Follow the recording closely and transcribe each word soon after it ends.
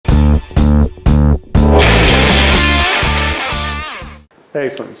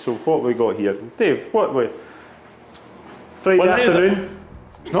Excellent. So what have we got here? Dave, what we... Friday afternoon?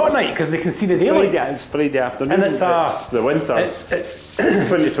 It's not at night because they can see the daylight. It's Friday afternoon. And it's the winter. It's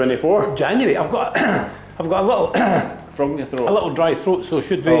 2024. January. I've got a little From your throat. a little dry throat, so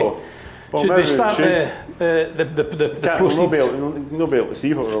should we start the proceeds? Nobody able to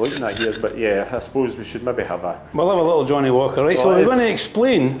see what we're looking at here, but yeah, I suppose we should maybe have a... We'll have a little Johnnie Walker, right? So we're going to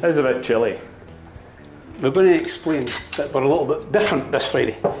explain... It's a bit chilly. We're going to explain that we're a little bit different this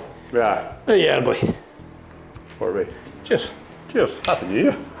Friday. Right. Oh yeah, boy. What are we? Cheers. Cheers. Happy New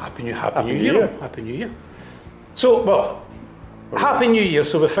Year. Happy New Year. Happy New Year. So, well, Happy New Year,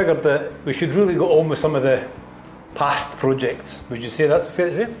 so we figured that we should really go on with some of the past projects. Would you say that's fair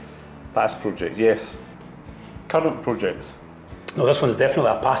to say? Past projects, yes. Current projects. No, this one's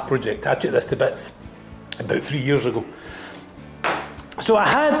definitely a past project. I took this to bits about 3 years ago. So I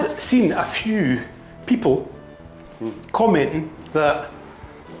had seen a few people commenting that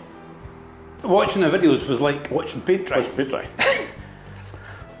watching the videos was like watching paint dry.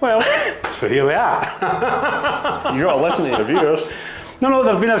 Well, so here we are. You got to listen to your viewers. No,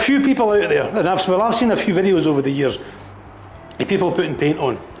 there's been a few people out there, and I've seen a few videos over the years of people putting paint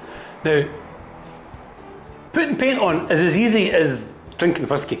on. Now, putting paint on is as easy as drinking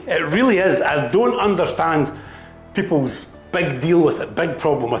whiskey. It really is. I don't understand people's big deal with it, big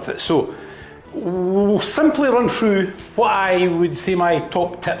problem with it. So, we'll simply run through what I would say my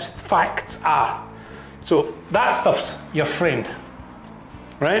top tips, facts are. So, that stuff's your friend,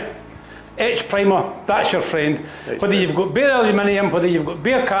 right? Etch primer, that's your friend. Whether you've got bare aluminium, whether you've got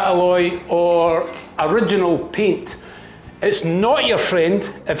bare Tekaloid or original paint, it's not your friend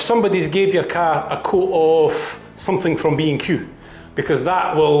if somebody's gave your car a coat of something from B&Q, because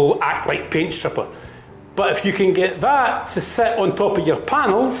that will act like paint stripper. But if you can get that to sit on top of your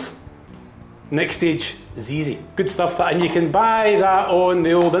panels, next stage is easy. Good stuff, that, and you can buy that on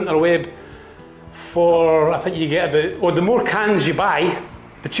the old interweb for, I think you get about, well, the more cans you buy,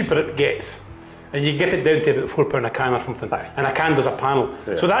 the cheaper it gets. And you get it down to about £4 a can or something. And a can does a panel.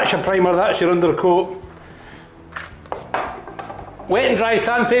 Yeah. So that's your primer, that's your undercoat. Wet and dry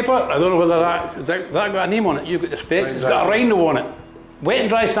sandpaper, I don't know whether has that got a name on it? You've got the specs, it's got a rhino on it. Wet and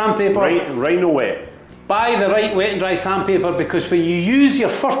dry sandpaper. Rhino wet. Buy the right wet and dry sandpaper, because when you use your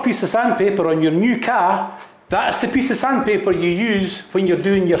first piece of sandpaper on your new car, that's the piece of sandpaper you use when you're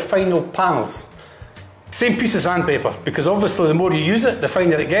doing your final panels. Same piece of sandpaper, because obviously the more you use it, the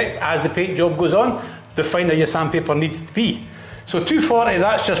finer it gets. As the paint job goes on, the finer your sandpaper needs to be. So 240,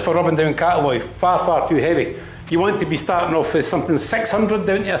 that's just for rubbing down Tekaloid, far too heavy. You want to be starting off with something 600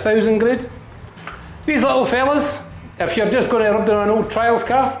 down to 1000 grade. These little fellas, if you're just going to rub down an old trials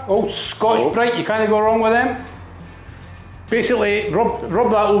car, old Scotch Brite, you can't go wrong with them. Basically, rub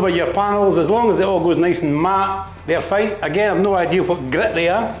that over your panels. As long as it all goes nice and matte, they're fine. Again, I've no idea what grit they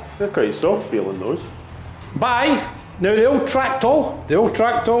are. They're quite soft feeling, those. Buy, now the old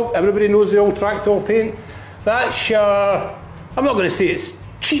Tractol, everybody knows the old Tractol paint. That's your, I'm not going to say it's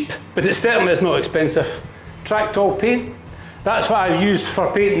cheap, but it certainly is not expensive. Tractol paint, that's what I've used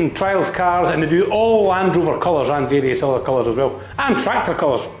for painting trials cars, and they do all Land Rover colours and various other colours as well. And tractor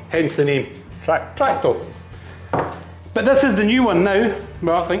colours, hence the name, Tractol. But this is the new one now.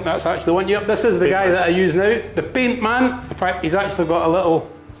 Well, I think that's actually the one. Yep, this is the guy that I use now, the Paintman. In fact, he's actually got a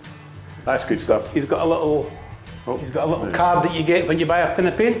little... That's good stuff. He's got a little card that you get when you buy a tin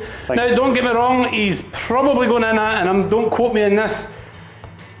of paint. Now, don't get me wrong, he's probably going in at, and don't quote me on this,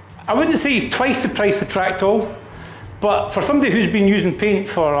 I wouldn't say he's twice the price of Tractol, but for somebody who's been using paint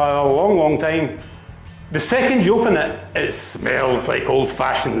for a long time, the second you open it, it smells like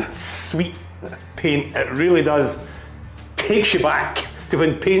old-fashioned sweet paint. It really does. Takes you back to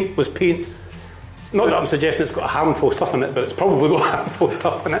when paint was paint. Not that I'm suggesting it's got harmful stuff in it, but it's probably got harmful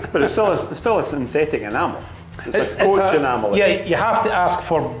stuff in it. But it's still a synthetic enamel. It's a coach enamel. Yeah, you have to ask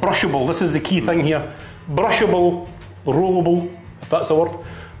for brushable. This is the key thing here. Brushable, rollable, if that's a word.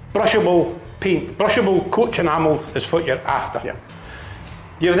 Brushable paint, brushable coach enamels is what you're after. Yeah.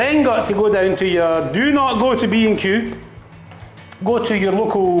 You've then got to go down to your, do not go to B&Q, go to your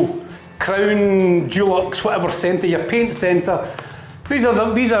local Crown, Dulux, whatever centre, your paint centre. These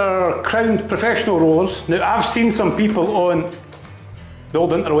are Crown professional rollers. Now, I've seen some people on the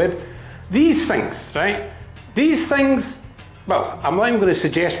old interweb. These things, right? These things, well, I'm not even going to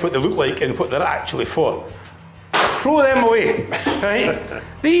suggest what they look like and what they're actually for. Throw them away, right?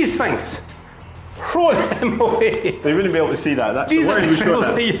 These things, throw them away. They wouldn't be able to see that. That's These are the things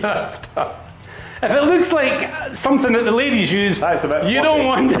that you're after. If it looks like something that the ladies use, you don't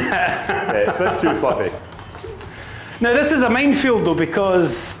want it. Yeah, it's a bit too fluffy. Now this is a minefield though,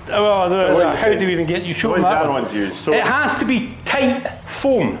 because, well, how do we even get you shown that one? So it has to be tight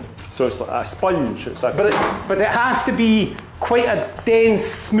foam. So it's like a sponge. It's like But it has to be quite a dense,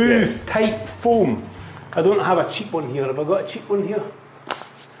 smooth, tight foam. I don't have a cheap one here. Have I got a cheap one here?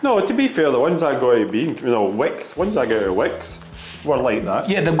 No, to be fair, the ones I got to be, Wicks, ones I got at Wicks were like that.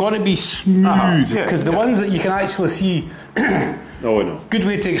 Yeah, they've got to be smooth, because the ones that you can actually see, no. Good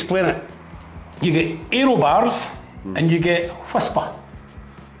way to explain it. You get aero bars and you get whisper.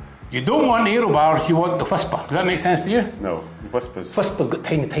 You don't want aero bars, you want the whisper. Does that make sense to you? No, Whisper's got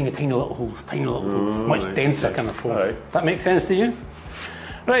tiny little holes, much denser kind of foam. Right. That makes sense to you?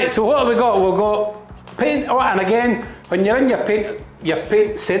 Right, so what have we got? We've got paint, and again, when you're in your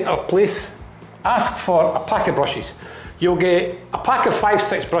paint centre place, ask for a pack of brushes. You'll get a pack of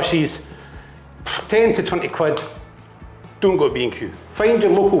 5-6 brushes, 10 to 20 quid. Don't go to B&Q. Find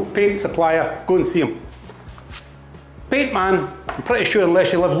your local paint supplier, go and see them. Paintman, I'm pretty sure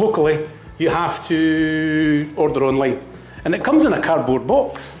unless you live locally, you have to order online. And it comes in a cardboard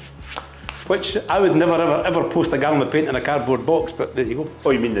box, which I would never ever post a gallon of paint in a cardboard box, but there you go.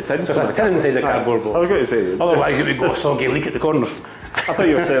 Oh, you mean the tin? There's a tin inside the cardboard box. I was going to say. Otherwise it would go soggy, leak at the corner. I thought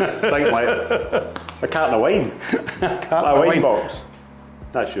you were saying things like a carton of wine. A wine box.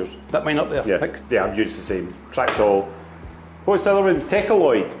 That's yours. That mine up there. Yeah, Thanks. yeah, I'm used to the same. Tractol. What's the other one?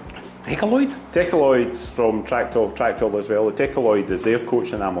 Tekaloid. Tekaloid? Tekaloid's from Tractol as well. The Tekaloid is their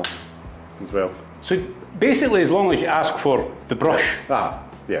coach enamel as well. So basically, as long as you ask for the brush,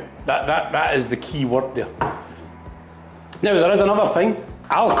 Yeah. that is the key word there. Now there is another thing,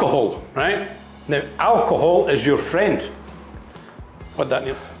 alcohol, right? Now alcohol is your friend. What'd that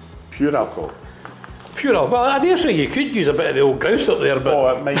mean? Pure alcohol. Pure alcohol. Well, I dare say you could use a bit of the old grouse up there, but...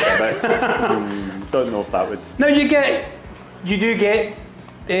 Oh, it might be a bit. Don't know if that would. Now you do get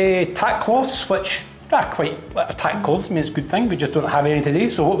tack cloths, which quite a tack cloth, I mean it's a good thing, we just don't have any today,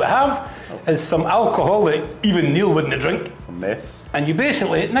 so what we have is some alcohol that even Neil wouldn't drink. Some mess. And you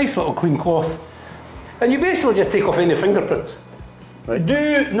basically, nice little clean cloth, and you basically just take off any fingerprints. Right.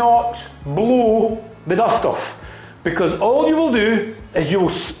 Do not blow the dust off, because all you will do is you will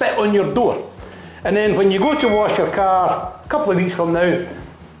spit on your door. And then when you go to wash your car a couple of weeks from now,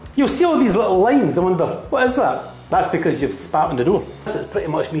 you'll see all these little lines and wonder, what is that? That's because you've spat on the door. So it's pretty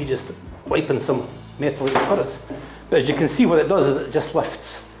much me just wiping some methylated spirits. But as you can see, what it does is it just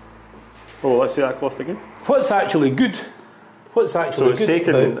lifts. Oh, let's see that cloth again. What's actually good? What's actually good? So it's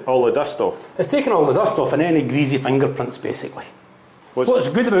taking all the dust off? It's taking all the dust off and any greasy fingerprints, basically. What's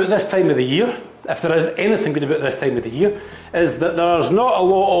good about this time of the year, if there is anything good about this time of the year, is that there's not a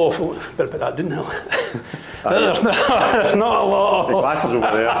lot of... Oh, better put that down now. There's not a lot of... The glasses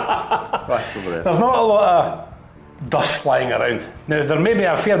over there. Glasses over there. There's not a lot of dust flying around. Now, there may be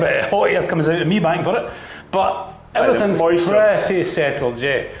a fair bit of hot air comes out of me bang for it, but everything's pretty settled,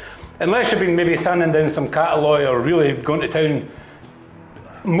 yeah. Unless you've been maybe sanding down some Tekaloid or really going to town,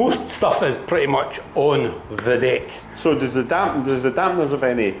 most stuff is pretty much on the deck. So does the dampness of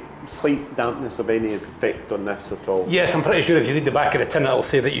any, slight dampness of any effect on this at all? Yes, I'm pretty sure if you read the back of the tin, it'll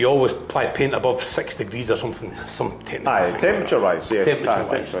say that you always apply paint above 6 degrees or something, some technical thing. Temperature-wise, yes.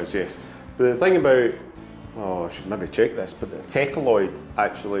 Temperature-wise, yes. But the thing about, I should maybe check this, but the Tekaloid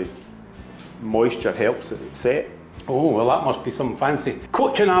actually, moisture helps it set. Oh, well that must be some fancy.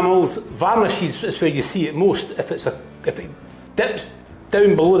 Coach enamels, varnishes is where you see it most. If it dips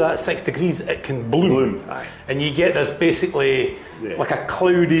down below that 6 degrees, it can bloom. And you get this basically like a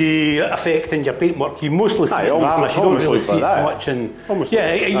cloudy effect in your paintwork. You mostly see it in varnish, you don't really see it so much in...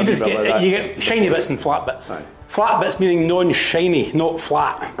 you just get shiny bits and flat bits. Flat bits meaning non-shiny, not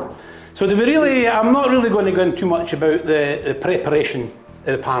flat. So I'm not really going to go into too much about the preparation of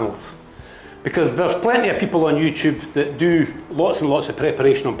the panels, because there's plenty of people on YouTube that do lots and lots of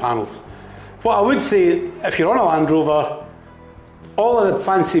preparation on panels. What I would say, if you're on a Land Rover, all of the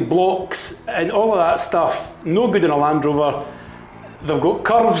fancy blocks and all of that stuff, no good in a Land Rover. They've got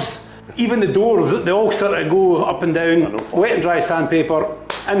curves, even the doors, they all sort of go up and down. Wet and dry sandpaper,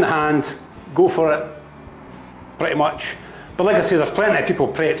 in the hand, go for it, pretty much. But like I say, there's plenty of people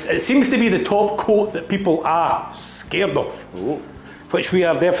preps. It seems to be the top coat that people are scared of, which we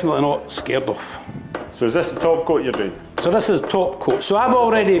are definitely not scared of. So is this the top coat you're doing? So this is top coat. So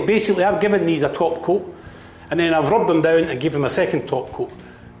I've given these a top coat, and then I've rubbed them down and give them a second top coat.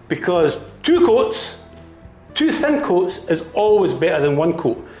 Because two thin coats is always better than one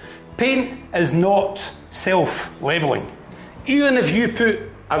coat. Paint is not self-leveling. Even if you put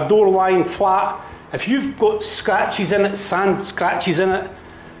a door line flat, if you've got scratches in it, sand scratches in it,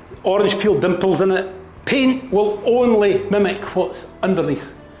 orange peel dimples in it, paint will only mimic what's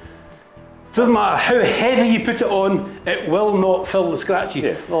underneath. Doesn't matter how heavy you put it on, it will not fill the scratches.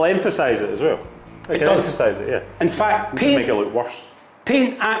 Yeah, it'll emphasise it as well. It does. Emphasise it, yeah. In fact, make it look worse.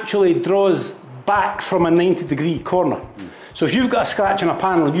 paint actually draws back from a 90-degree corner. So if you've got a scratch on a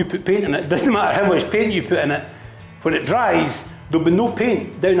panel and you put paint in it, it doesn't matter how much paint you put in it, when it dries, there'll be no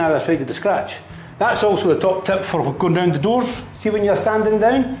paint down either side of the scratch. That's also the top tip for going down the doors. See when you're sanding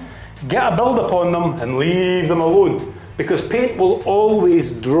down? Get a build up on them and leave them alone, because paint will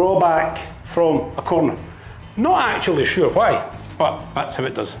always draw back from a corner. Not actually sure why, but that's how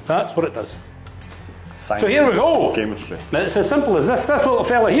it does. That's what it does. So here we go. Chemistry. Now it's as simple as this. This little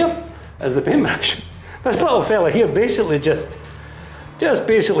fella here is the paintbrush. This little fella here basically just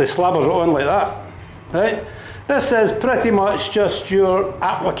basically slabbers it on like that, right? This is pretty much just your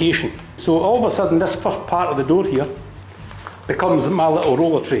application. So all of a sudden this first part of the door here becomes my little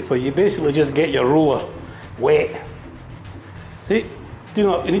roller tray, where you basically just get your roller wet. See,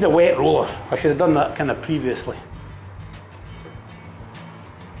 you need a wet roller. I should have done that kind of previously.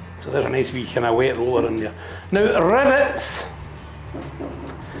 So there's a nice wee kind of wet roller in there. Now rivets.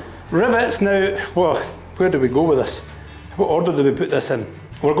 Rivets now, well, where do we go with this? What order do we put this in?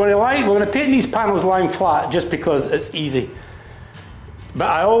 We're going to paint these panels lying flat just because it's easy. But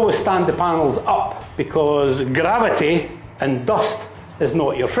I always stand the panels up because gravity and dust is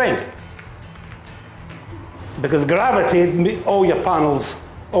not your friend. Because gravity, all your panels,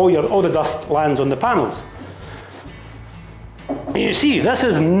 all the dust lands on the panels. And you see, this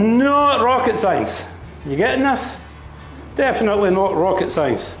is not rocket science. You getting this? Definitely not rocket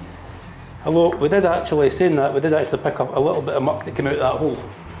science. Although we did actually, saying that, we did actually pick up a little bit of muck that came out of that hole,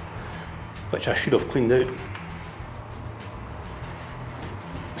 which I should have cleaned out.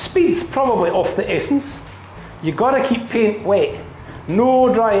 Speed's probably off the essence. You gotta keep paint wet.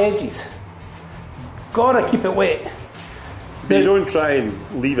 No dry edges. Gotta keep it wet. You don't try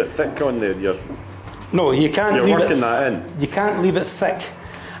and leave it thick on there. No, you can't You're leave working it, that in. You can't leave it thick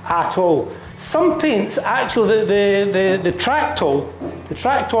at all. Some paints actually, the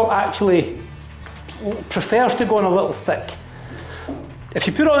Tractol actually prefers to go on a little thick. If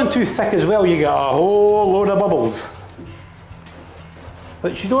you put it on too thick as well, you get a whole load of bubbles,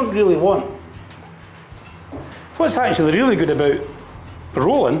 which you don't really want. What's actually really good about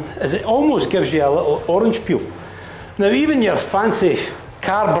rolling is it almost gives you a little orange peel. Now even your fancy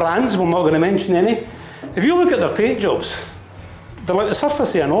car brands, we're not going to mention any, if you look at their paint jobs, they're like the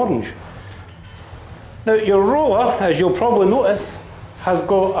surface of an orange. Now your roller, as you'll probably notice, has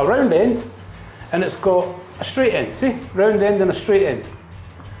got a round end and it's got a straight end. See? Round end and a straight end.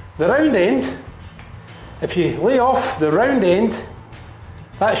 The round end, if you lay off the round end,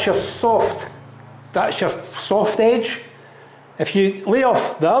 that's your soft edge. If you lay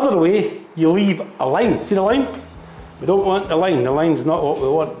off the other way, you leave a line. See the line? We don't want the line. The line's not what we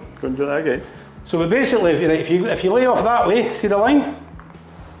want. Go and do that again. So we basically, if you lay off that way, see the line?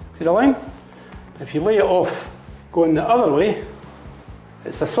 See the line? If you lay it off going the other way,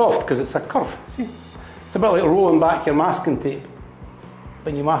 it's a soft because it's a curve. See? It's a bit like rolling back your masking tape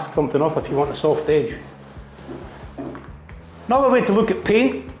when you mask something off if you want a soft edge. Another way to look at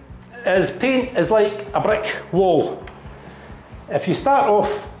paint is like a brick wall. If you start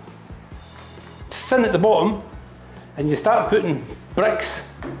off thin at the bottom and you start putting bricks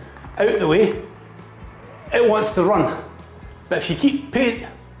out the way, it wants to run. But if you keep paint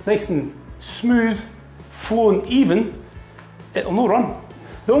nice and smooth, flowing even, it'll not run.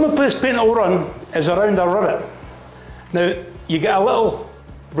 The only place paint will run is around a rivet. Now, you get a little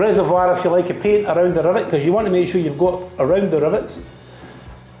reservoir, if you like, of paint around the rivet because you want to make sure you've got around the rivets.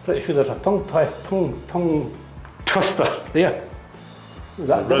 Pretty sure there's a tongue twister there. Is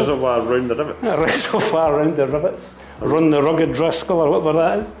that a reservoir around the rivets? A reservoir around the rivets. Run the rugged Driscoll or whatever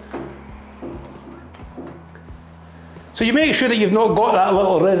that is. So you make sure that you've not got that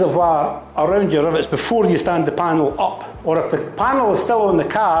little reservoir around your rivets before you stand the panel up. Or if the panel is still on the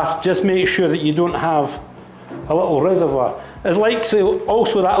car, just make sure that you don't have a little reservoir. It's like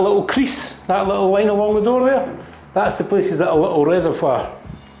also that little crease, that little line along the door there. That's the places that a little reservoir.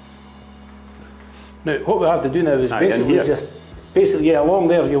 Now what we have to do now is basically along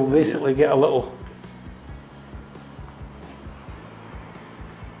there you'll basically get a little.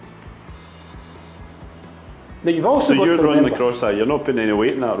 Now you've also got to remember, running the crosshair, you're not putting any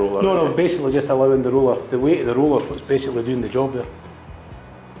weight in that roller. No, basically just allowing the roller, the weight of the roller is what's basically doing the job there.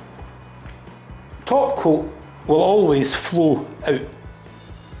 Top coat will always flow out,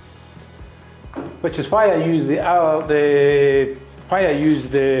 which is why I use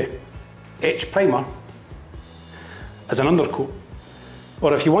the etch primer as an undercoat.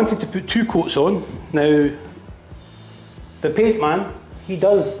 Or if you wanted to put two coats on, now the Paintman, he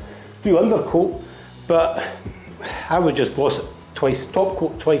does do undercoat, but I would just gloss it twice, top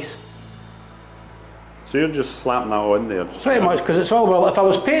coat twice. So you're just slapping that on there? Pretty much, because it's all, well, if I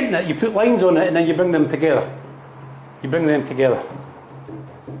was painting it, you put lines on it and then you bring them together. You bring them together.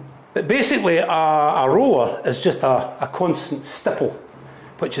 But basically, a roller is just a constant stipple,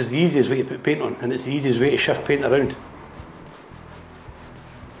 which is the easiest way to put paint on, and it's the easiest way to shift paint around.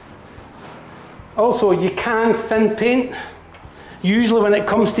 Also, you can thin paint. Usually when it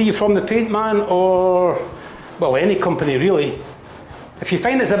comes to you from the Paintman or, well, any company really, if you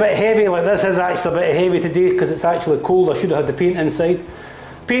find it's a bit heavy, like this is actually a bit heavy today because it's actually cold, I should have had the paint inside.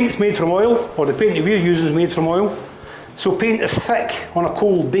 Paint's made from oil, or the paint that we're using is made from oil. So paint is thick on a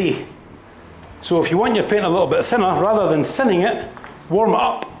cold day. So if you want your paint a little bit thinner, rather than thinning it, warm it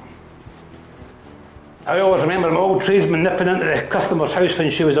up. I always remember my old tradesman nipping into the customer's house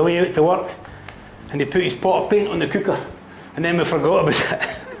when she was away out to work, and he put his pot of paint on the cooker, and then we forgot about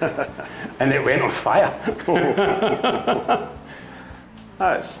it. And it went on fire.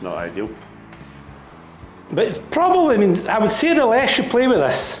 That's not ideal. But it's probably, I mean, I would say the less you play with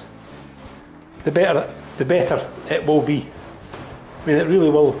this, the better it will be. I mean, it really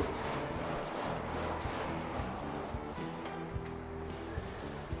will.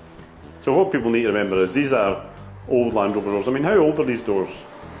 So what people need to remember is these are old Land Rover doors. I mean, how old are these doors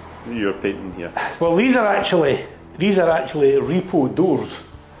that you're painting here? Well, these are actually repo doors.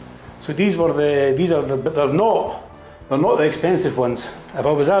 So but they're not the expensive ones. If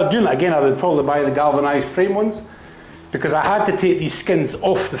I was out doing it again, I would probably buy the galvanised frame ones, because I had to take these skins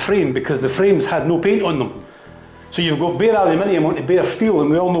off the frame because the frames had no paint on them. So you've got bare aluminium onto bare steel, and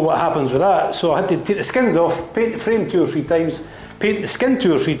we all know what happens with that. So I had to take the skins off, paint the frame 2 or 3 times, paint the skin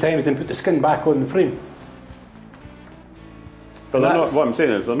 2 or 3 times, then put the skin back on the frame. But they're not, what I'm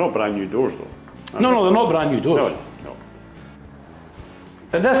saying is they're not brand new doors though. No, they're not brand new doors. No.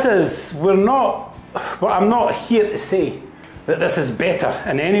 But this is, I'm not here to say that this is better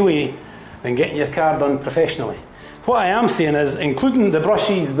in any way than getting your car done professionally. What I am saying is, including the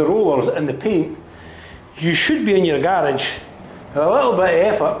brushes, the rollers and the paint, you should be in your garage with a little bit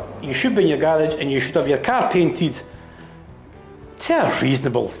of effort. You should be in your garage and you should have your car painted to a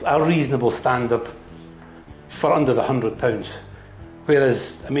reasonable standard for under the £100.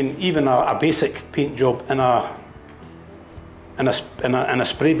 Whereas, I mean, even a basic paint job in a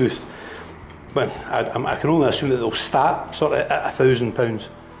spray booth, well, I can only assume that they'll start sort of at £1,000.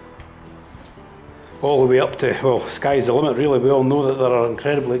 All the way up to, well, sky's the limit really. We all know that there are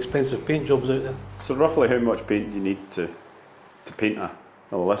incredibly expensive paint jobs out there. So roughly how much paint do you need to paint a,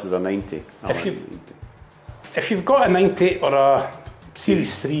 well, this is a 90. If you've got a 90 or a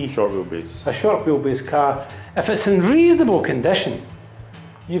Series 3, short wheelbase, a short wheelbase car, if it's in reasonable condition,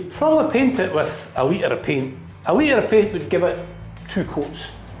 you'd probably paint it with a litre of paint. A litre of paint would give it 2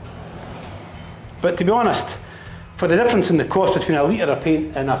 coats. But to be honest, for the difference in the cost between a litre of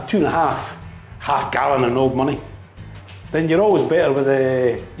paint and a 2.5 half gallon in old money, then you're always better with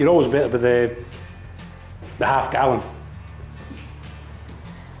the half gallon.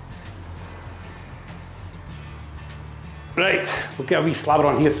 Right, we'll get a wee slabber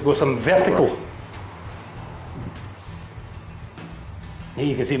on here so we go some vertical. Here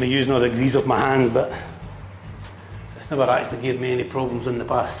you can see me using all the grease off my hand, but it's never actually gave me any problems in the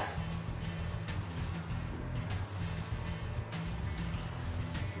past.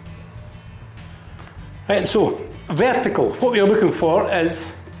 Right, and so, vertical, what we are looking for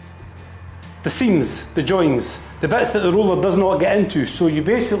is the seams, the joins, the bits that the roller does not get into. So you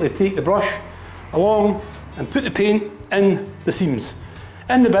basically take the brush along and put the paint in the seams,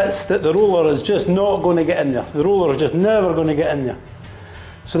 in the bits that the roller is just not going to get in there. The roller is just never going to get in there.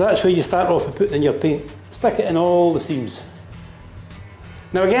 So that's where you start off with putting in your paint. Stick it in all the seams.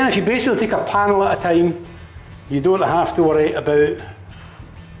 Now again, if you basically take a panel at a time, you don't have to worry about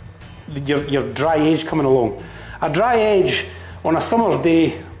your dry edge coming along. A dry edge on a summer's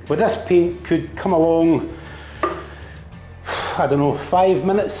day with this paint could come along, I don't know, 5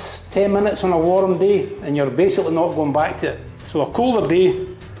 minutes, 10 minutes on a warm day, and you're basically not going back to it. So a colder day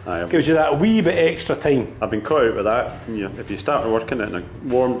gives you that wee bit extra time. I've been caught out with that. If you start working it on a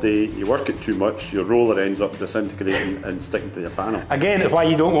warm day, you work it too much, your roller ends up disintegrating and sticking to your panel. Again, it's why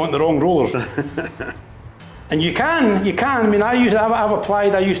you don't want the wrong rollers. And you can, I mean, I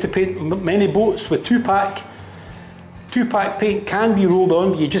used to paint many boats with 2-pack. 2-pack paint can be rolled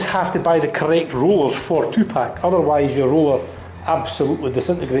on, but you just have to buy the correct rollers for 2-pack. Otherwise your roller absolutely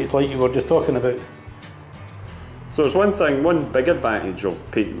disintegrates like you were just talking about. So there's one big advantage of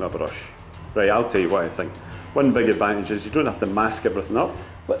painting with a brush. Right, I'll tell you what I think. One big advantage is you don't have to mask everything up.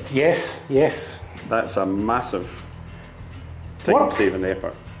 But yes. That's a massive time-saving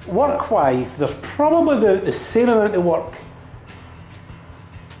effort. Work-wise, there's probably about the same amount of work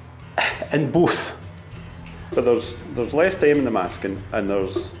in both. But there's less time in the masking and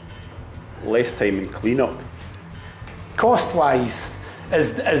there's less time in clean-up. Cost-wise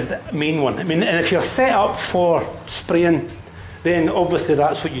is the main one. I mean, and if you're set up for spraying, then obviously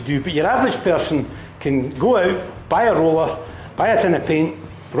that's what you do. But your average person can go out, buy a roller, buy a tin of paint,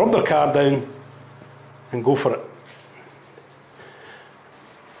 rub their car down, and go for it.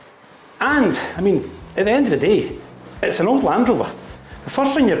 And, I mean, at the end of the day, it's an old Land Rover. The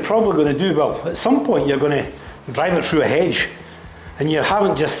first thing you're probably going to do, well, at some point you're going to drive it through a hedge, and you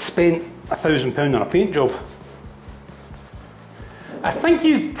haven't just spent £1,000 on a paint job. I think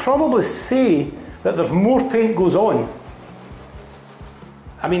you'd probably say that there's more paint goes on.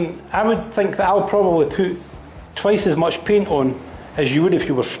 I mean, I would think that I'll probably put twice as much paint on as you would if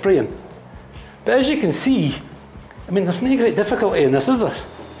you were spraying. But as you can see, I mean, there's no great difficulty in this, is there?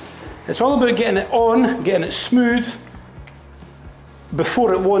 It's all about getting it on, getting it smooth,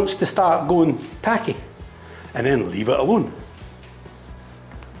 before it wants to start going tacky, and then leave it alone.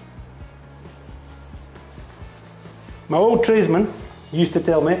 My old tradesman used to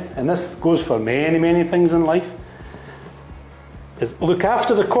tell me, and this goes for many, many things in life, is look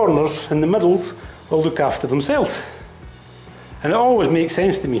after the corners and the middles will look after themselves. And it always makes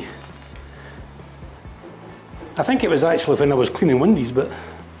sense to me. I think it was actually when I was cleaning windies, but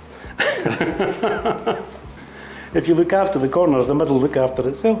if you look after the corners, the middle will look after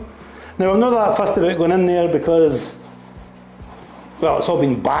itself. Now, I'm not that fussed about going in there because, well, it's all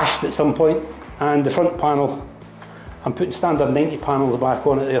been bashed at some point, and the front panel, I'm putting standard 90 panels back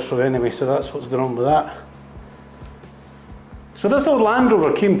on it there, so anyway, so that's what's going on with that. So this old Land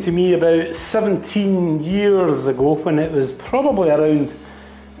Rover came to me about 17 years ago when it was probably around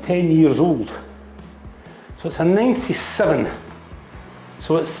 10 years old. So it's a 97.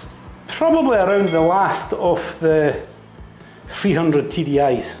 So it's probably around the last of the 300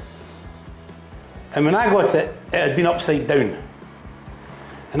 TDIs. And when I got it, it had been upside down.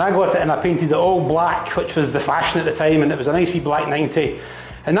 And I got it and I painted it all black, which was the fashion at the time, and it was a nice wee black 90.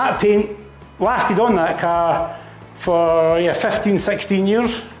 And that paint lasted on that car for 15, 16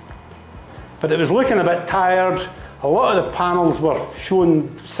 years. But it was looking a bit tired. A lot of the panels were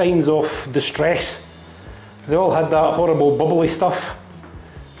showing signs of distress. They all had that horrible bubbly stuff.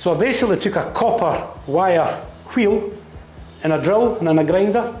 So I basically took a copper wire wheel and a drill and then a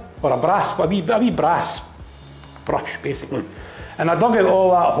grinder, or a wee brass brush basically. And I dug out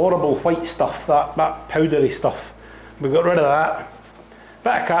all that horrible white stuff, that powdery stuff. We got rid of that.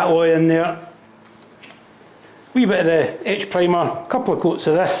 Bit of Tekaloid in there. Wee bit of the H primer, a couple of coats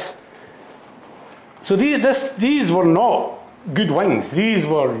of this. So these were not good wings. These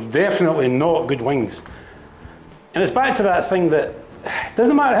were definitely not good wings. And it's back to that thing that it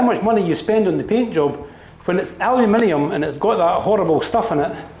doesn't matter how much money you spend on the paint job, when it's aluminium and it's got that horrible stuff in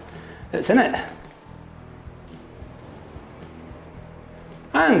it, it's in it.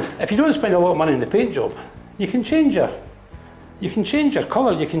 And if you don't spend a lot of money on the paint job, you can change your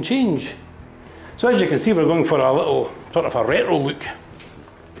colour, you can change. So as you can see, we're going for a little sort of a retro look.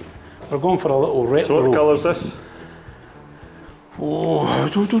 We're going for a little retro. So what colour is this? Oh,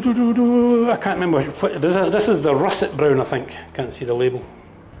 I can't remember. This is the russet brown, I think. Can't see the label.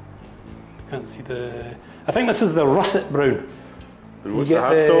 Can't see the. I think this is the russet brown. And what's the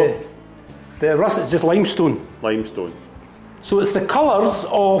hardtop? The russet's just limestone. Limestone. So it's the colours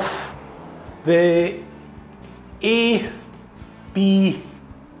of the A, B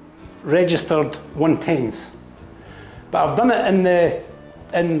registered 110s. But I've done it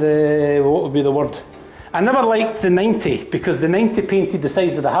in the what would be the word? I never liked the 90 because the 90 painted the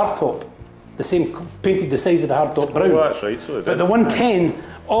sides of the hardtop. The same painted the sides of the hardtop brown. Oh, that's right. So it but the 110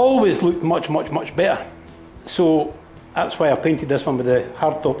 always looked much, much, much better. So that's why I painted this one with the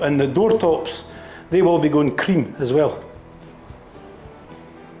hardtop. And the door tops, they will be going cream as well.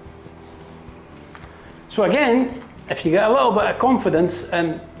 So again, if you get a little bit of confidence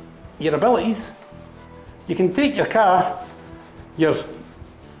in your abilities, you can take your car, your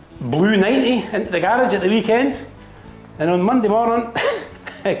blue 90 into the garage at the weekend, and on Monday morning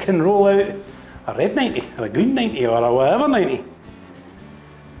it can roll out a red 90 or a green 90 or a whatever 90.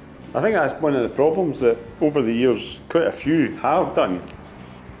 I think that's one of the problems that over the years quite a few have done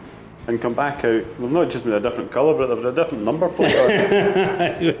and come back out. They've not just been a different colour, but they've got a different number plate on.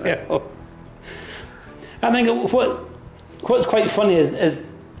 Well, I think what's quite funny is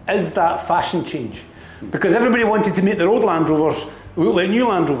that fashion change, because everybody wanted to make their old Land Rovers look like new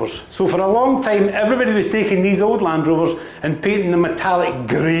Land Rovers. So for a long time, everybody was taking these old Land Rovers and painting them metallic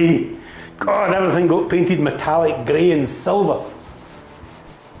grey. God, everything got painted metallic grey and silver.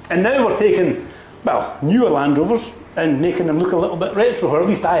 And now we're taking, well, newer Land Rovers and making them look a little bit retro, or at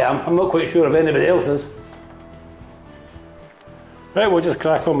least I am. I'm not quite sure if anybody else is. Right, we'll just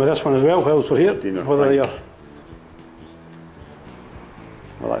crack on with this one as well whilst we're here.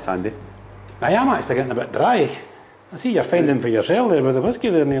 Well, that's handy. I am actually getting a bit dry. I see you're finding for yourself there with the whiskey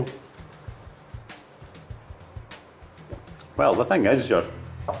there, Neil. Well, the thing is, you're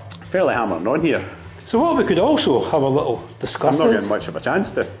fairly hammering on here. So what we could also have a little discuss I'm not is getting much of a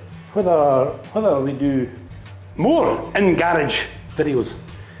chance to. whether we do more in-garage videos.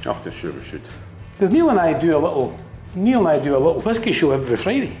 Oh, sure we should. Because Neil and I do a little whiskey show every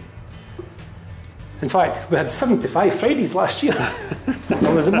Friday. In fact, we had 75 Fridays last year.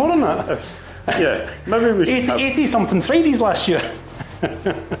 Or was it more than that? Yeah, maybe we should 80 something Fridays last year.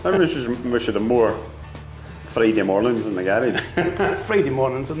 Maybe we should have more Friday mornings in the garage. Friday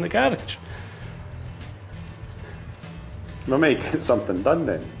mornings in the garage. We might get something done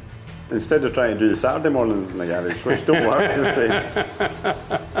then. Instead of trying to do the Saturday mornings in the garage, which don't work the same.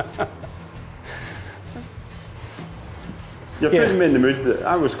 You're putting me in the mood that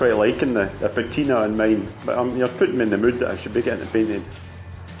I was quite liking the patina in mine, but you're putting me in the mood that I should be getting it painted.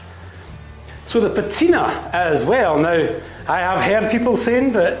 So the patina as well. Now, I have heard people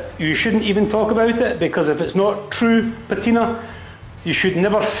saying that you shouldn't even talk about it because if it's not true patina, you should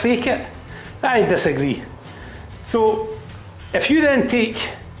never fake it. I disagree. So, if you then take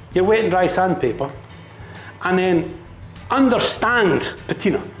your wet and dry sandpaper and then understand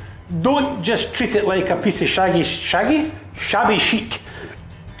patina, don't just treat it like a piece of shabby chic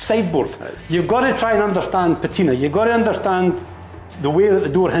sideboard. You've got to try and understand patina. You've got to understand the way that the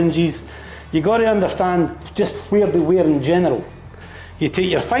door hinges. You've got to understand just where they wear in general. You take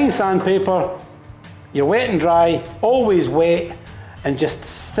your fine sandpaper, your wet and dry, always wet, and just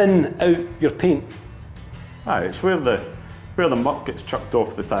thin out your paint. Aye, it's where the muck gets chucked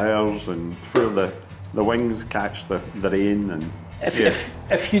off the tyres and where the wings catch the rain. And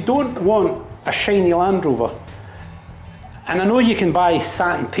if you don't want a shiny Land Rover, and I know you can buy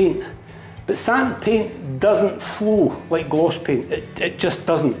satin paint, but satin paint doesn't flow like gloss paint. It just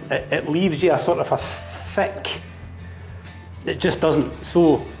doesn't. It leaves you a sort of a thick. It just doesn't.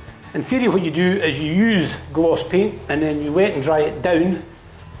 So, in theory, what you do is you use gloss paint and then you wet and dry it down,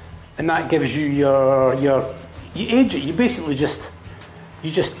 and that gives you you age it. You basically just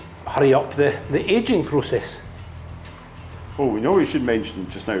hurry up the aging process. Oh, we know we should mention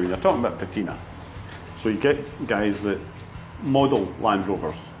just now when you're talking about patina. So you get guys that model Land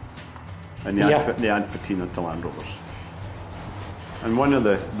Rovers. And they add patina to Land Rovers. And one of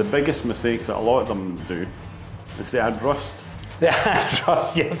the biggest mistakes that a lot of them do is they add rust. They add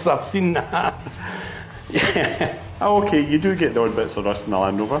rust, yes, I've seen that. Yeah. Oh, okay, you do get the odd bits of rust in the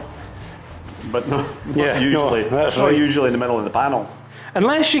Land Rover, but not usually. No, that's not right. Usually in the middle of the panel.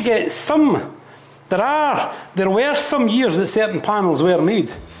 Unless you get some, there were some years that certain panels were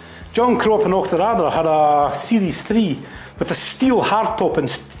made. John Crop and Octorada had a Series 3 with a steel hardtop and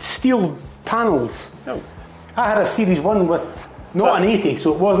steel panels. Oh. I had a Series 1 with not an 80,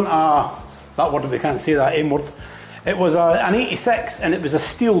 so it wasn't that word, we can't say that, M word. It was an 86 and it was a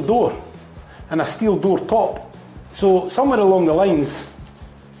steel door and a steel door top. So somewhere along the lines,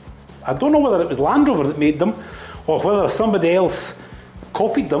 I don't know whether it was Land Rover that made them or whether somebody else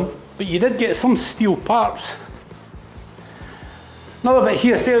copied them, but you did get some steel parts. Another bit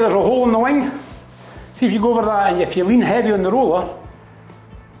here, say there's a hole in the wing. See if you go over that and if you lean heavy on the roller,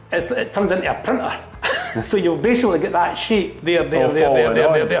 it turns into a printer. So you'll basically get that shape there.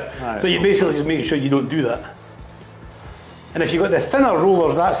 Right. So you basically just make sure you don't do that. And if you've got the thinner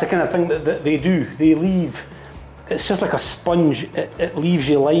rollers, that's the kind of thing that they do. They leave, it's just like a sponge. It leaves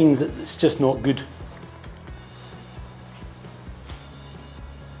you lines. It's just not good.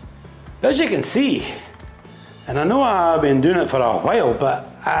 As you can see, and I know I've been doing it for a while, but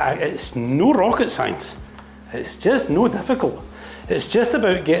it's no rocket science. It's just no difficult. It's just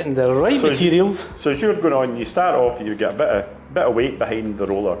about getting the right materials. So as you're going on, you start off, you get a bit of weight behind the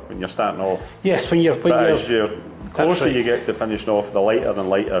roller when you're starting off. Yes, as you're closer you get to finishing off, the lighter and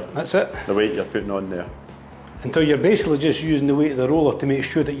lighter that's it. The weight you're putting on there. Until you're basically just using the weight of the roller to make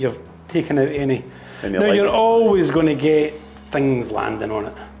sure that you're taking out any. Now you're it. always going to get things landing on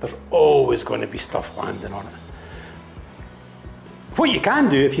it. There's always going to be stuff landing on it. What you can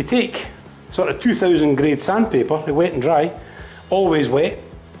do, if you take sort of 2000 grade sandpaper, wet and dry, always wet,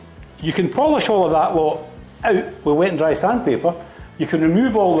 you can polish all of that lot out with wet and dry sandpaper. You can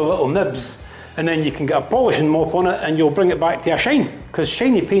remove all the little nibs and then you can get a polishing mop on it and you'll bring it back to a shine, because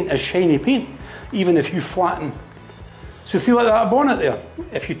shiny paint is shiny paint, even if you flatten. So see like that bonnet there,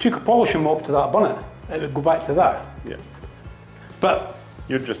 if you took a polishing mop to that bonnet, it would go back to that. Yeah. But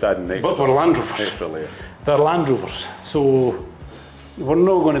you're just adding extra, but we're Land Rovers. Extra layer. They're Land Rovers, so we're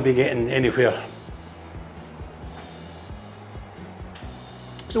not going to be getting anywhere.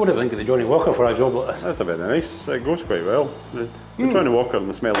 So what do you think of the Johnnie Walker for a job like this? That's a bit nice. It goes quite well. The Johnnie Walker and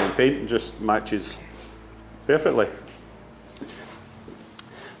the Smith Allan paint just matches perfectly.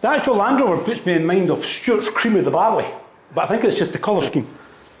 The actual Land Rover puts me in mind of Stuart's Cream of the Barley, but I think it's just the colour scheme.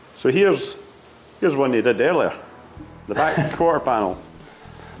 So here's one they did earlier, the back quarter panel.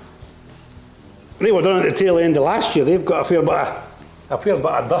 They were done at the tail end of last year. They've got a fair bit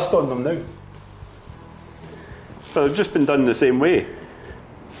of dust on them now. But they've just been done the same way.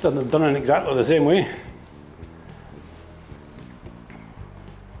 They've done it exactly the same way.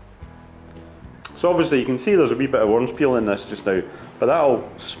 So obviously you can see there's a wee bit of orange peel in this just now, but that'll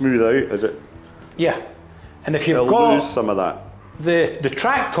smooth out as it. Yeah, and if you've it'll got lose some of that. the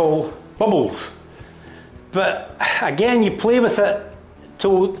Tractol bubbles, but again you play with it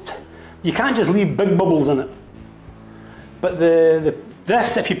till you can't just leave big bubbles in it. But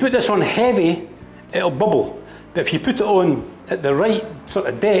this, if you put this on heavy, it'll bubble. But if you put it on at the right sort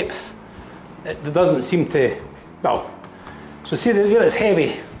of depth, it doesn't seem to, well, so see there it's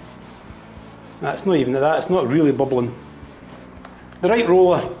heavy. That's not even that, it's not really bubbling. The right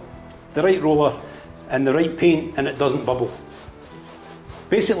roller, and the right paint, and it doesn't bubble.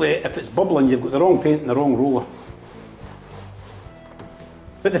 Basically, if it's bubbling, you've got the wrong paint and the wrong roller.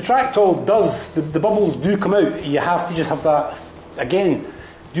 But the Tractol does, the bubbles do come out. You have to just have that, again,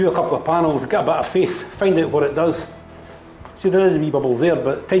 do a couple of panels, get a bit of faith, find out what it does. See, there is wee bubbles there, but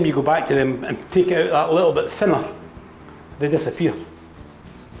by the time you go back to them and take it out that little bit thinner, they disappear.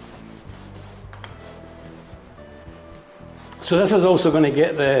 So this is also going to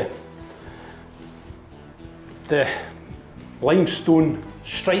get the limestone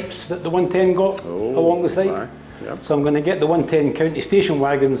stripes that the 110 got along the side. Right. Yep. So I'm going to get the 110 county station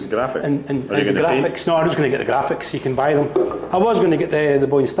wagons graphic. and the graphics. Paint? No, I'm just going to get the graphics. You can buy them. I was going to get the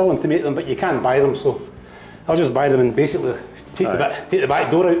boy in Stirling to make them, but you can't buy them, so I'll just buy them and basically take the back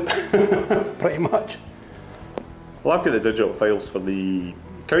door out, pretty much. Well, I've got the digital files for the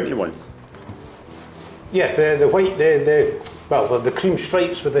county ones. Yeah, the white, the cream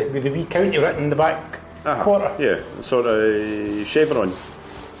stripes with the wee county written in the back quarter. Yeah, sort of chevron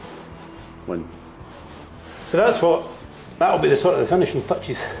one. So that'll be the sort of the finishing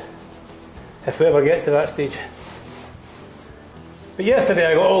touches, if we ever get to that stage. But yesterday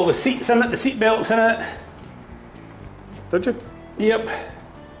I got all the seats in it, the seat belts in it. Did you? Yep.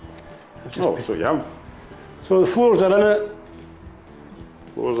 So you have. So the floors are in it.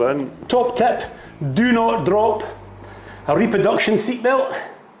 Floors in. Top tip, do not drop a reproduction seat belt,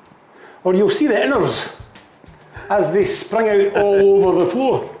 or you'll see the inners as they spring out all over the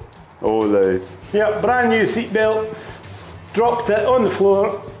floor. Oh, they. Yep, brand new seat belt, dropped it on the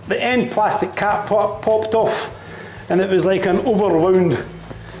floor, the end plastic cap popped off, and it was like an overwound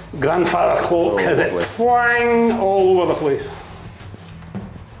grandfather clock as it whang all over the place.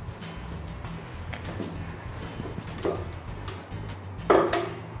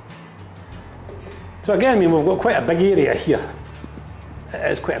 So again, I mean, we've got quite a big area here.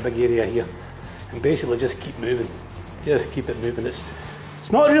 It is quite a big area here. And basically just keep moving. Just keep it moving.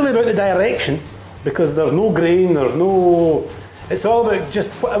 It's not really about the direction, because there's no grain, it's all about just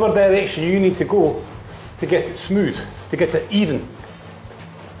whatever direction you need to go to get it smooth, to get it even.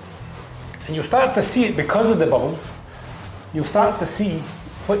 And you'll start to see it because of the bubbles. You'll start to see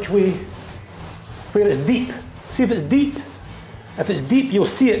which way, where it's deep. See if it's deep. If it's deep, you'll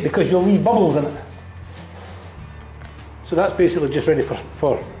see it because you'll leave bubbles in it. So that's basically just ready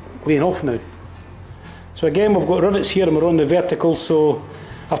for laying off now. So again, we've got rivets here and we're on the vertical, so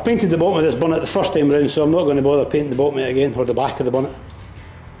I've painted the bottom of this bonnet the first time round, so I'm not going to bother painting the bottom of it again, or the back of the bonnet.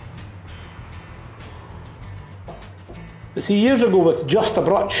 But see, years ago with just a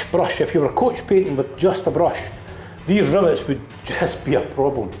brush, if you were coach painting with just a brush, these rivets would just be a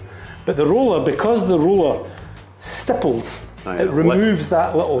problem. But the roller, because the roller stipples, it removes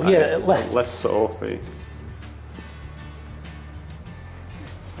that little, it lifts. It lifts it off, eh?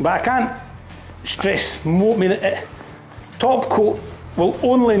 But I can't stress more, I mean, top coat will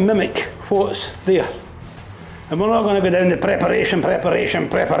only mimic what's there. And we're not going to go down the preparation,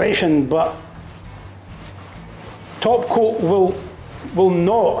 but top coat will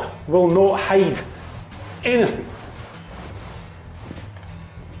not hide anything.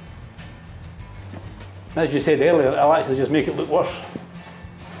 As you said earlier, it'll actually just make it look worse.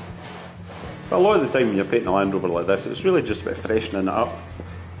 But a lot of the time when you're painting a Land Rover like this, it's really just about freshening it up.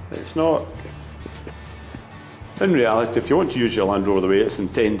 It's not. In reality, if you want to use your Land Rover the way it's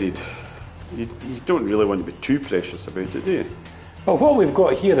intended, you don't really want to be too precious about it, do you? Well, what we've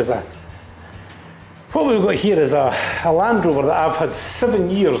got here is a Land Rover that I've had 7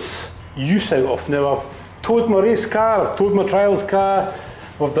 years use out of. Now, I've towed my race car, I've towed my trials car,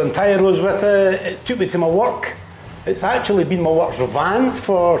 We've done tyros with it. It took me to my work. It's actually been my work's van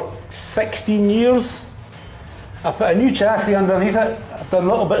for 16 years. I put a new chassis underneath it. I've done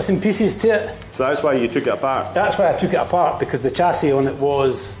little bits and pieces to it. So that's why you took it apart? That's why I took it apart, because the chassis on it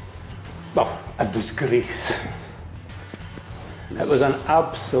was, well, a disgrace. It was an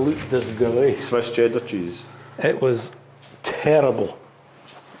absolute disgrace. Swiss cheddar cheese. It was terrible.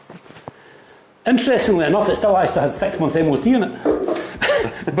 Interestingly enough, it still actually had 6 months MOT in it.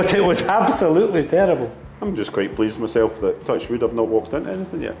 But it was absolutely terrible. I'm just quite pleased myself that, touch wood, I've not walked into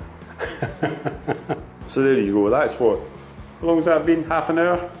anything yet. So there you go, that's what, how long has that been? Half an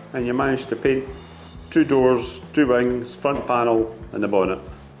hour? And you managed to paint 2 doors, 2 wings, front panel and the bonnet.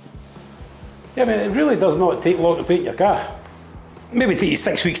 Yeah, I mean, it really does not take long to paint your car. Maybe take you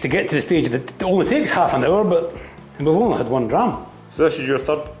 6 weeks to get to the stage that it only takes half an hour, but we've only had 1 dram. So this is your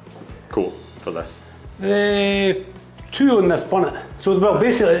 3rd coat for this? 2 on this bonnet. So, well,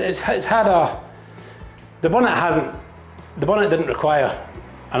 basically, it's had a, the bonnet didn't require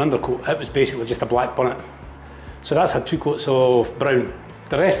an undercoat. It was basically just a black bonnet. So that's had 2 coats of brown.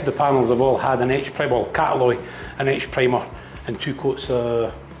 The rest of the panels have all had an etched primer, well, Tekaloid, an etched primer, and 2 coats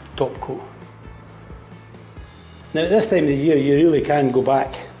of top coat. Now at this time of the year, you really can go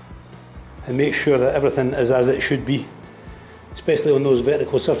back and make sure that everything is as it should be, especially on those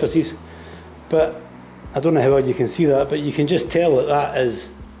vertical surfaces. But I don't know how well you can see that, but you can just tell that that is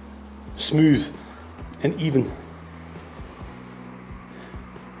smooth and even.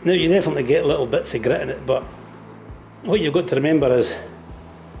 Now you definitely get little bits of grit in it, but what you've got to remember is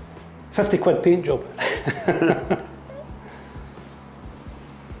 50 quid paint job.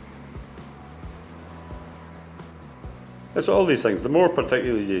 It's all these things. The more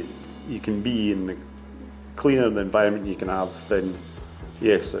particularly you can be in the cleaner the environment you can have, then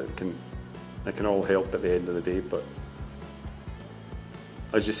yes, it can all help at the end of the day. But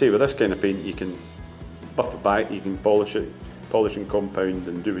as you say, with this kind of paint, you can buff it back, you can polish it, polish and compound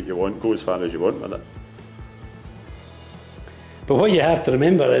and do what you want, go as far as you want with it. But what you have to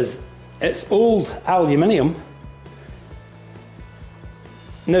remember is it's old aluminium.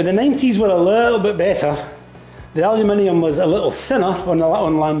 Now the 90s were a little bit better. The aluminium was a little thinner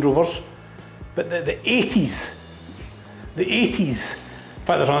on Land Rovers, but the 80s, in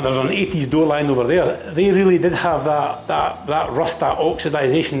fact there's an 80s door line over there, they really did have that rust, that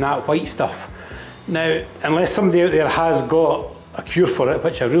oxidisation, that white stuff. Now, unless somebody out there has got a cure for it,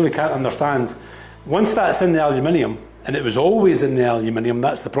 which I really can't understand, once that's in the aluminium, and it was always in the aluminium,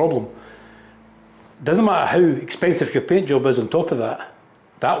 that's the problem. Doesn't matter how expensive your paint job is on top of that,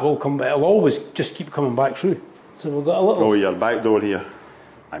 that will come, it'll always just keep coming back through. So we've got a little... Oh, your back door here.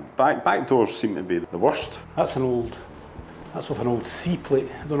 Back doors seem to be the worst. That's off an old C plate.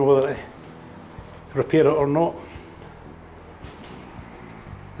 I don't know whether to repair it or not.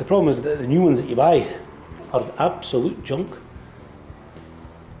 The problem is that the new ones that you buy are absolute junk.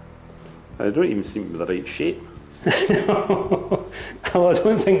 They don't even seem to be the right shape. Well, I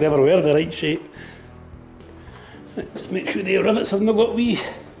don't think they ever were the right shape. Just make sure the rivets have not got wee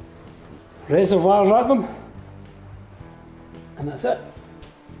reservoirs at them. And that's it.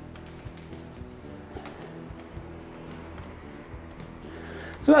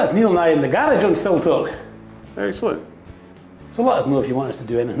 So that's Neil and I in the garage on Still Talk. Excellent. So let us know if you want us to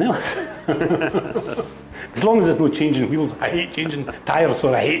do anything else. As long as there's no changing wheels. I hate changing tyres,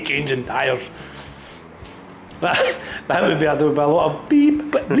 so I hate changing tyres. That would be a lot of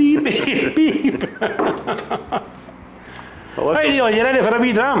beep, beep, beep, beep. Well, right, Neil, you ready for a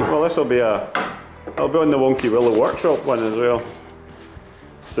wee dram? Well, this will be I'll be on the Wonky Willow workshop one as well.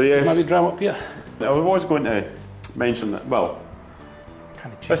 So yes. Maybe dram up here. I was going to mention that, well,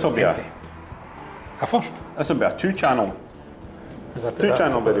 this will be a first. This will be a 2-channel.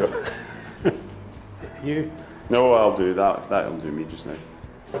 Two-channel video. You? No, I'll do that. That'll do me just now.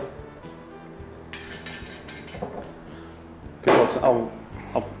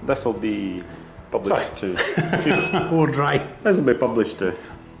 Because this will be published to. Or dry. This will be published to.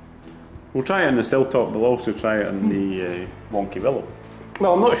 We'll try it in the Still Talk, but we'll also try it in the Wonky Willow.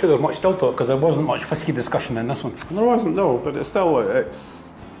 Well, I'm not sure there's much Still Talk because there wasn't much whisky discussion in this one. There wasn't, no, but it's still,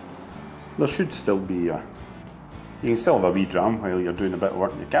 there should still be you can still have a wee dram while you're doing a bit of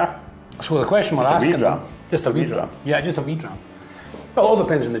work in your car. So the question we're asking them, just a wee dram. Yeah, just a wee dram. Well, it all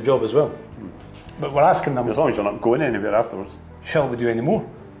depends on the job as well. But we're asking them, as long as you're not going anywhere afterwards. Shall we do any more?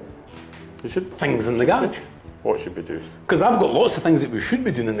 We should. Things in the garage. What should we do? Because I've got lots of things that we should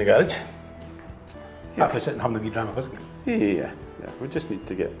be doing in the garage. Yeah. After sitting and having a wee dram of whiskey. Yeah. We just need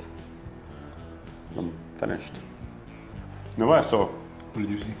to get them finished. Now what I saw, what did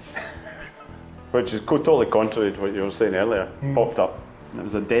you see? Which is totally contrary to what you were saying earlier, popped up and it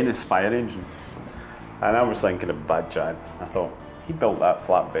was a Dennis fire engine. And I was thinking of Bad Chad. I thought, he built that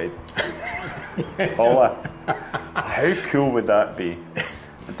flatbed. All that. How cool would that be?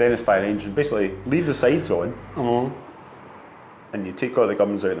 A Dennis fire engine. Basically, leave the sides on, and you take all the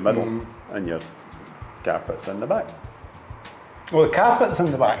gummins out the middle, and your car fits in the back. Well, the car fits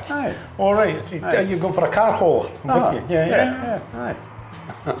in the back. Aye. All right. So you're going for a car hauler, would you? Yeah. Aye.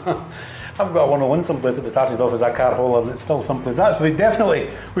 I've got a 101 someplace that we started off as a car hauler, and it's still someplace.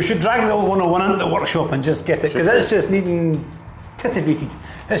 We should drag the old 101 into the workshop and just get it, because it's just needing titivated.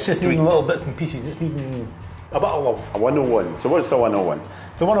 It's just needing little bits and pieces. It's needing a bit of love. A 101. So what's the 101?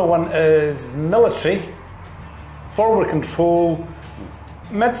 The 101 is military, forward control,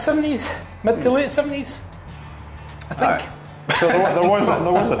 mid-70s, mid to late 70s, I think. Aye. So there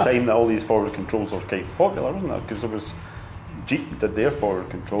was a time that all these forward controls were quite popular, wasn't there? Because there was Jeep did their forward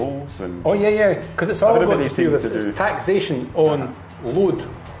controls, and because it's all got to do with it's taxation on load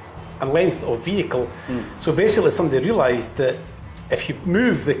and length of vehicle. So basically, somebody realised that if you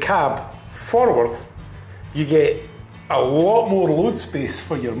move the cab forward, you get a lot more load space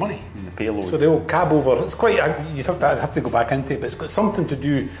for your money. And the payload. So the old cab over, it's quite. I'd have to go back into it, but it's got something to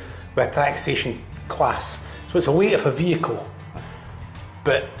do with taxation class. So it's a weight of a vehicle.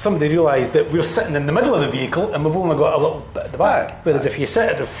 But somebody realised that we're sitting in the middle of the vehicle and we've only got a little bit at the back. Whereas if you sit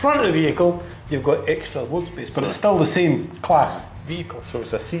at the front of the vehicle, you've got extra load space. But it's still the same class vehicle. So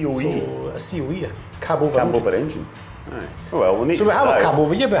it's a COE. So a COE, a cab over engine. Aye. Oh well, we'll need so to we have a cab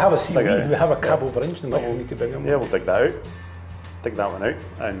over, we have a COE, we have a cab over engine, which we need to bring in. Yeah, we'll dig that out. Dig that one out.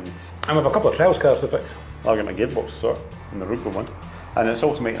 And we have a couple of trials cars to fix. I'll get my gearbox sorted, and the Ruger one. And it's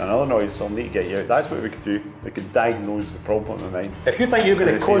also making another noise, so I'll need to get you out. That's what we could do. We could diagnose the problem in mind. If you think you're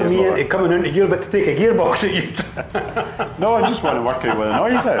going to con me into coming into your bit to take a gearbox at you. No, I just want to work out what the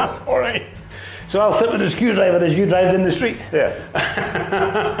noise is. Alright. So I'll sit with a screwdriver as you drive down the street. Yeah.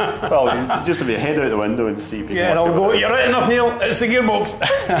 Well, just have your head out the window and see if you can. Yeah, and I'll go, you're right enough, Neil, it's the gearbox.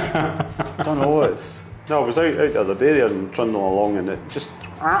 I don't know, I was out the other day there and trundling along, and it just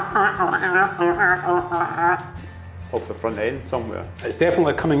off the front end somewhere. It's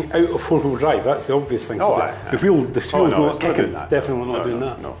definitely coming out of four-wheel drive, that's the obvious thing. So the wheel's not kicking, it's definitely not doing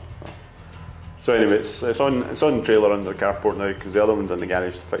that. No. So anyway, it's on trailer under the carport now, because the other one's in the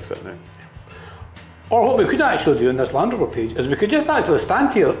garage to fix it now. Or what we could actually do on this Land Rover page is we could just actually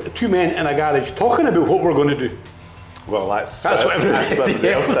stand here, two men in a garage, talking about what we're going to do. Well, that's what everybody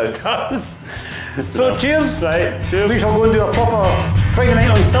else does. So cheers. Right, cheers. We shall go and do a proper Friday night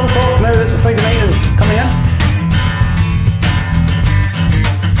on Still Talk now that the Friday night is coming in.